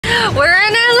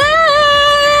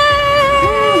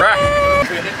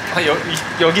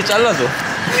여기 잘라줘.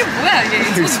 이게 뭐야 이게?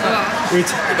 이건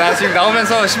뭐야? 나 지금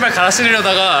나오면서 신발 갈아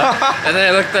신으려다가 and then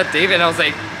I looked at Dave and I was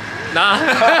like, nah.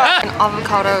 An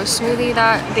avocado smoothie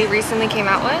that they recently came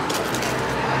out with.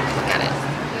 Look at it.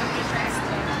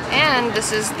 And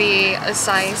this is the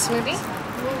acai smoothie.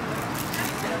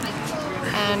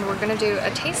 And we're gonna do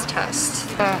a taste test.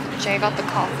 Jay got the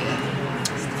coffee.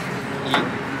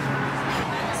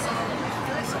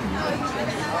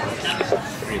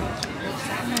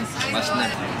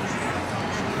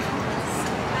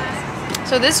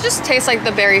 So this just tastes like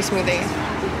the berry smoothie.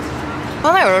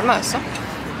 나 이거 얼마 했어?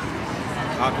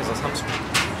 그래서 30.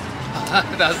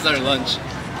 That's our lunch.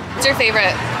 What's your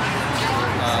favorite?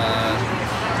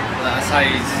 The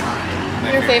acai's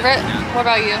my Your favorite? Yeah. What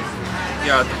about you?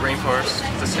 Yeah, the rainforest.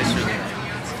 This tastes really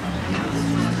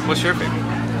good. What's your favorite?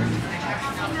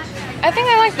 I think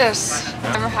I like this.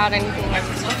 Never had anything like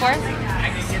this before.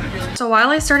 So while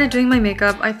I started doing my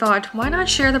makeup, I thought, why not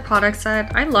share the products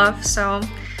that I love? So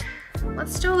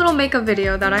let's do a little makeup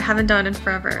video that I haven't done in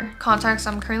forever. Contacts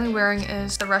I'm currently wearing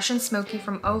is the Russian Smoky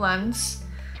from Olens.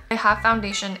 I have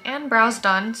foundation and brows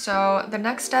done, so the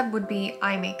next step would be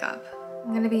eye makeup.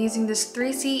 I'm gonna be using this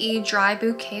 3CE Dry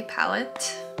Bouquet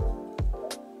palette.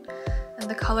 And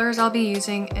the colors I'll be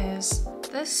using is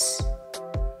this,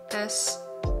 this,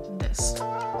 and this.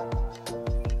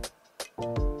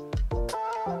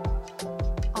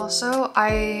 Also,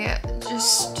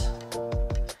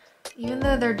 even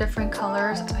though they're different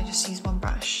colors, I just use one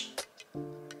brush.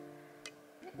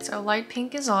 So light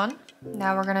pink is on.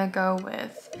 Now we're gonna go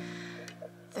with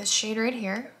this shade right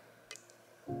here.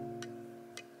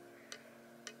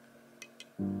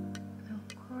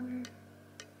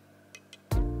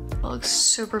 It looks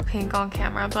super pink on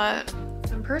camera, but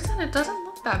in person it doesn't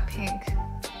look that pink.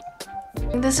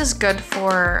 This is good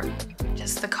for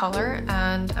just the color,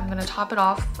 and I'm gonna top it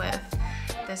off with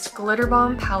this Glitter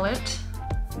Bomb palette.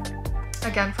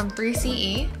 Again, from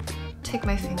 3CE. Take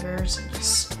my fingers and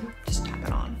just tap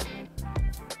it on.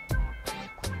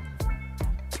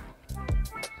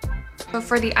 So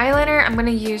for the eyeliner, I'm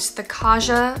gonna use the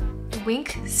Kaja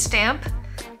Wink Stamp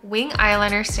Wing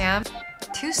Eyeliner Stamp.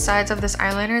 Two sides of this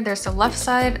eyeliner, there's the left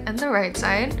side and the right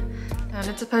side. And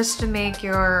it's supposed to make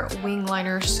your wing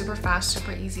liner super fast,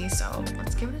 super easy, so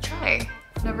let's give it a try.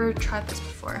 I've never tried this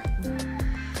before.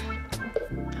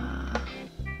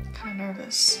 Kind of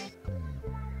nervous.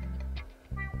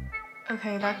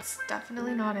 Okay, that's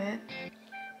definitely not it.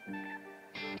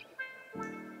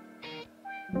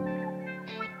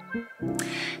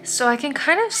 So I can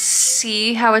kind of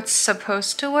see how it's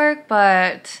supposed to work,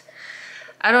 but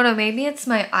I don't know, maybe it's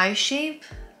my eye shape.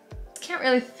 Can't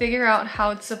really figure out how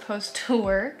it's supposed to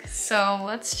work, so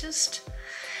I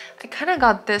kind of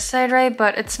got this side right,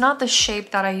 but it's not the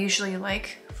shape that I usually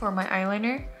like for my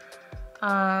eyeliner.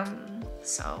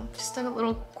 So just a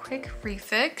little quick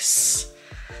refix.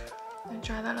 I'm gonna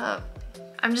dry that up.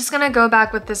 I'm just gonna go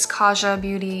back with this Kaja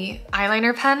Beauty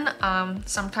eyeliner pen.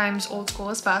 Sometimes old school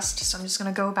is best, so I'm just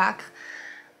gonna go back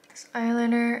with this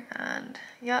eyeliner, and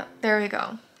yep, there we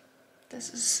go. This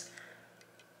is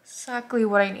exactly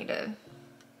what I needed.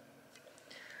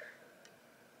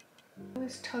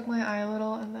 Always tug my eye a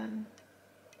little and then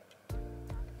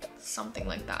something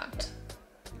like that.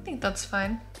 I think that's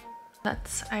fine.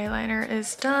 That's eyeliner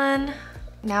is done.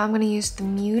 Now I'm gonna use the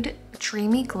Nude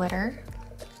Dreamy Glitter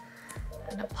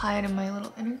and apply it in my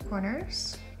little inner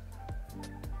corners.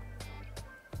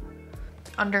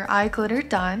 Under eye glitter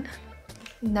done.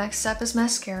 Next up is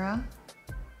mascara.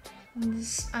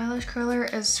 This eyelash curler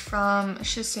is from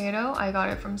Shiseido. I got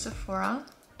it from Sephora.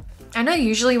 I know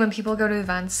usually when people go to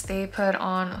events, they put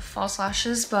on false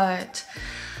lashes, but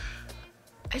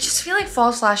I just feel like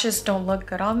false lashes don't look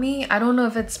good on me. I don't know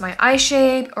if it's my eye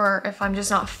shape or if I'm just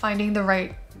not finding the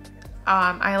right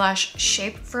eyelash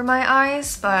shape for my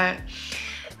eyes, but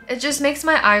it just makes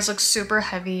my eyes look super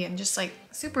heavy and just like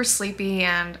super sleepy,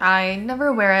 and I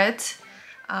never wear it.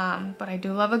 But I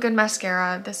do love a good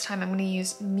mascara. This time I'm gonna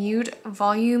use Nude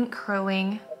Volume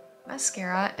Curling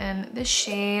Mascara in the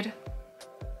shade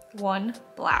 1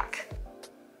 Black.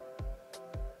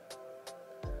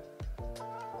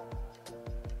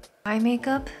 Eye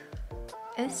makeup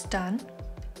is done.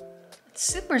 It's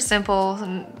super simple,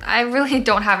 and I really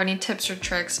don't have any tips or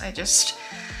tricks. I just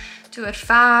do it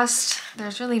fast.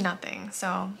 There's really nothing.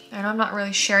 So I know I'm not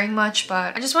really sharing much,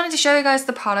 but I just wanted to show you guys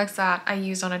the products that I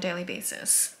use on a daily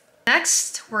basis.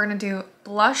 Next, we're gonna do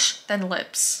blush, then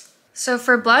lips. So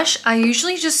for blush, I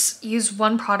usually just use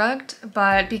one product,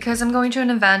 but because I'm going to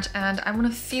an event and I want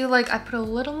to feel like I put a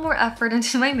little more effort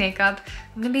into my makeup,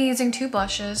 I'm going to be using 2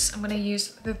 blushes. I'm going to use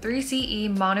the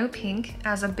 3CE Mono Pink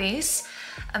as a base,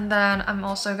 and then I'm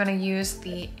also going to use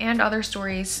the And Other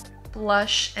Stories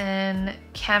blush in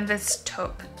Canvas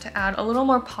Taupe to add a little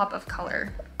more pop of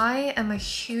color. I am a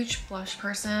huge blush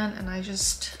person and I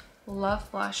just love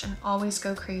blush and always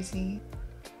go crazy.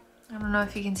 I don't know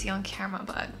if you can see on camera,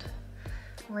 but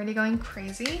already going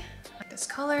crazy. Like this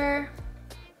color.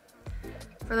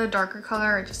 For the darker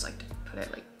color, I just like to put it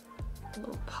like a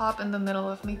little pop in the middle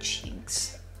of my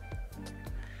cheeks.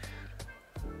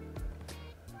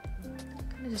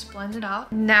 Kind of just blend it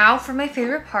out. Now for my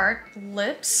favorite part,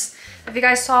 lips. If you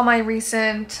guys saw my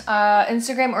recent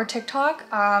Instagram or TikTok,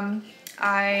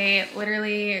 I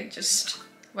literally just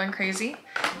went crazy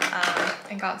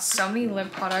and got so many lip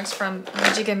products from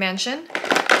Mujiga Mansion.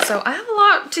 So I have a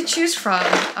lot to choose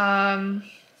from.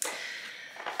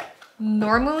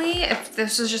 Normally, if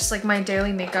this was just like my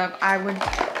daily makeup, I would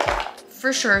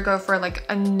for sure go for like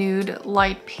a nude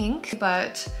light pink.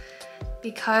 But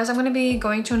because I'm gonna be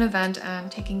going to an event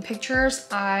and taking pictures,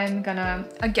 I'm gonna,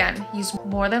 again, use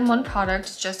more than one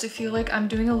product just to feel like I'm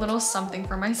doing a little something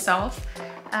for myself.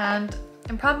 And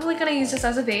I'm probably gonna use this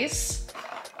as a base.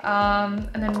 And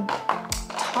then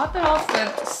top it off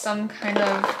with some kind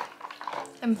of,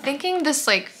 I'm thinking this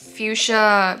like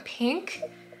fuchsia pink,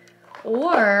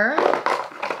 or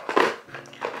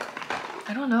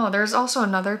I don't know, there's also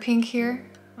another pink here.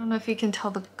 I don't know if you can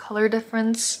tell the color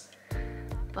difference,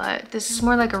 but this is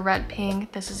more like a red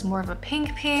pink, this is more of a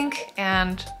pink pink,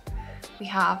 and we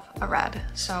have a red.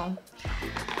 So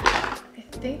I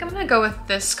think I'm gonna go with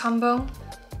this combo,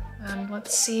 and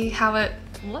let's see how it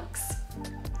looks.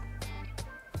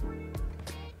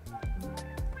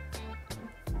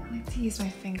 Use my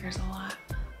fingers a lot.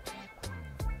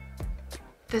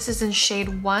 This is in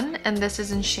shade 1 and this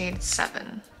is in shade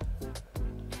 7.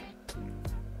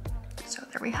 So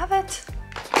there we have it.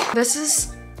 This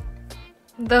is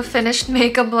the finished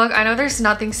makeup look. I know there's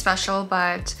nothing special,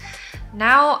 but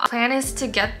now the plan is to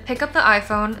pick up the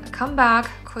iPhone, come back,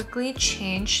 quickly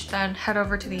change, then head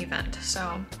over to the event.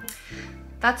 So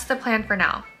that's the plan for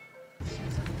now.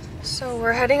 So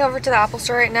we're heading over to the Apple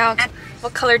Store right now.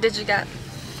 What color did you get?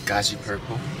 Gaji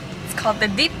purple. It's called the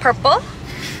deep purple,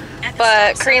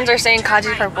 but Koreans are saying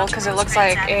kaji purple because it looks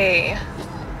like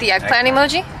the eggplant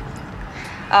emoji.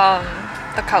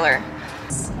 The color.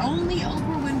 Only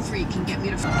Oprah Winfrey can get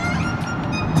me to.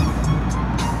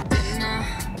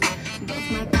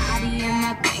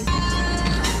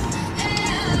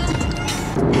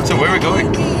 So where are we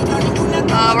going?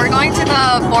 We're going to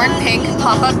the Born Pink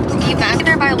pop-up event. We're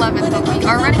there by 11, but we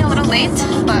are running a little late,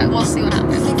 but we'll see what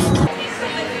happens.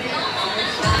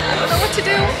 I don't know what to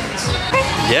do.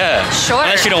 Yeah. Sure.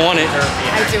 Unless you don't want it.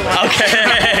 I do want it. Okay.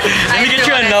 Let me get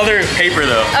you another paper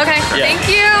though. Okay, Yeah. thank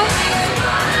you.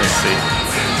 Let's see.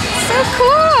 So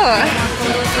cool.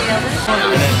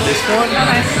 This one?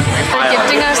 They're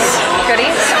gifting us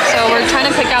goodies, so we're trying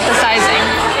to pick out the sizing.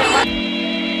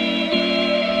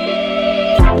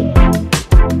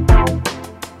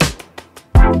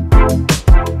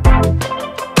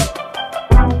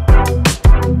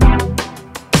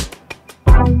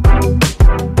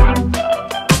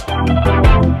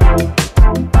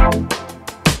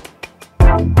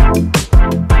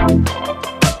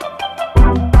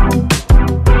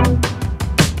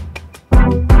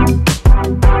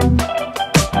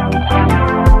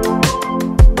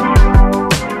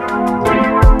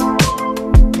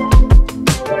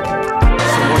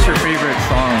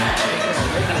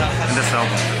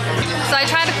 So I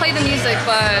tried to play the music,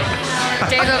 but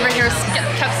Dave over here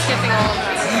kept skipping all of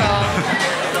them.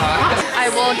 So I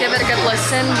will give it a good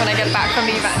listen when I get back from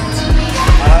the event.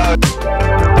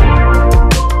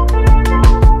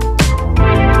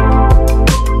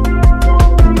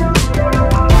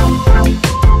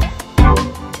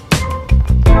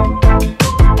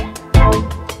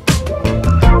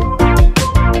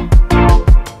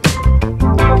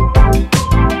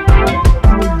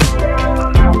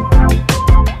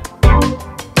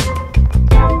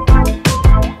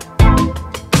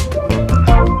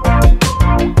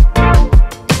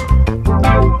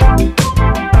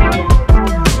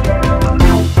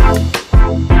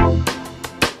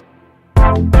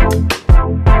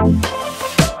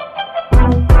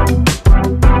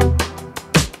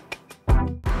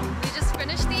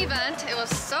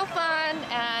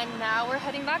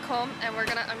 Heading back home and we're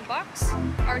gonna unbox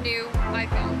our new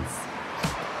iPhones.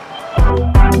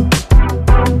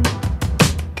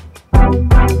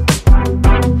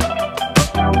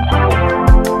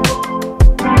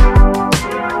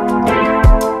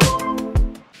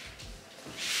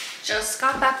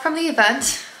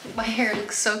 event. My hair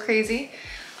looks so crazy.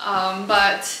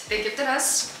 But they gifted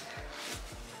us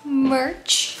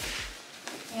merch.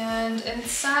 And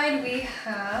inside we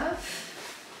have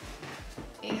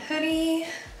a hoodie.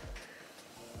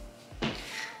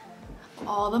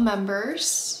 All the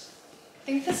members. I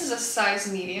think this is a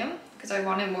size medium because I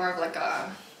wanted more of like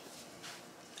a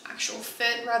actual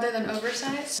fit rather than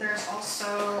oversized. There's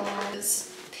also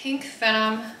this pink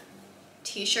Venom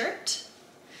t-shirt.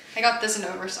 I got this in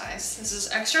oversized. This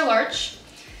is extra large.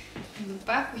 In the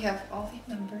back we have all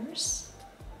the members.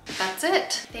 That's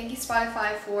it. Thank you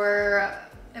Spotify for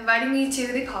inviting me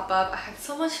to the pop-up. I had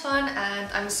so much fun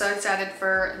and I'm so excited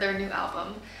for their new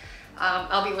album.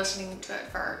 I'll be listening to it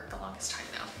for the longest time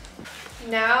now.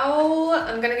 Now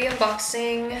I'm gonna be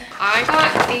unboxing. I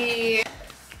got the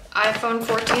iPhone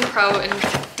 14 Pro in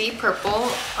the purple.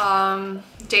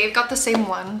 Dave got the same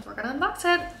one. We're gonna unbox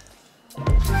it.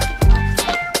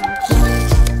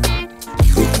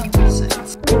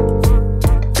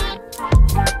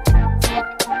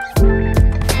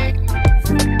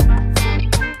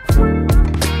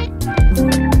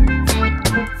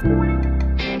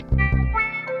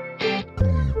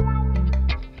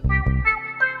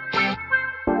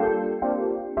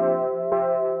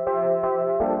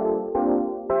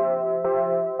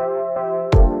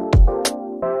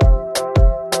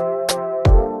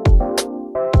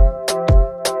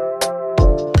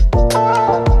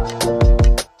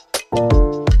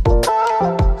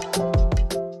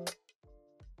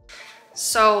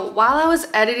 So while I was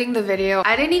editing the video,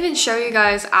 I didn't even show you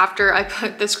guys after I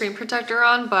put the screen protector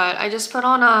on, but I just put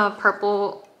on a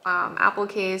purple Apple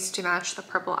case to match the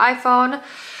purple iPhone.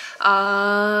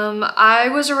 I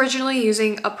was originally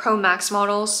using a Pro Max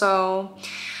model, so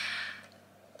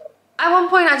at one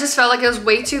point I just felt like it was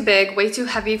way too big, way too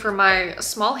heavy for my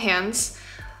small hands.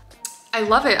 I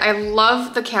love it. I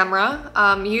love the camera.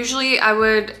 Usually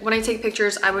when I take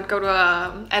pictures, I would go to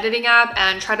an editing app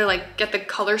and try to like get the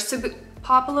colors to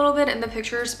pop a little bit in the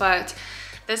pictures, but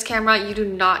this camera, you do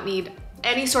not need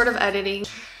any sort of editing.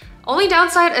 Only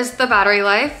downside is the battery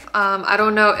life. I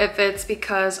don't know if it's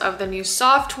because of the new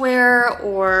software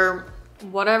or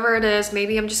whatever it is.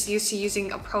 Maybe I'm just used to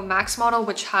using a Pro Max model,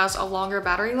 which has a longer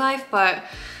battery life, but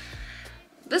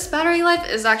this battery life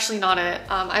is actually not it.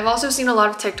 I've also seen a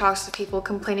lot of TikToks of people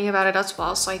complaining about it as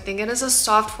well, so I think it is a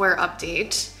software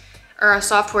update or a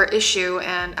software issue,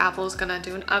 and Apple's gonna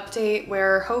do an update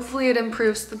where hopefully it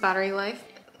improves the battery life.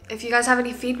 If you guys have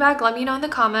any feedback, let me know in the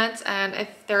comments, and if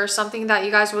there's something that you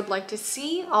guys would like to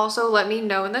see, also let me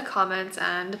know in the comments,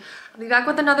 and I'll be back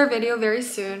with another video very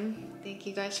soon. Thank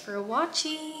you guys for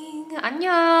watching.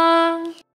 Annyeong!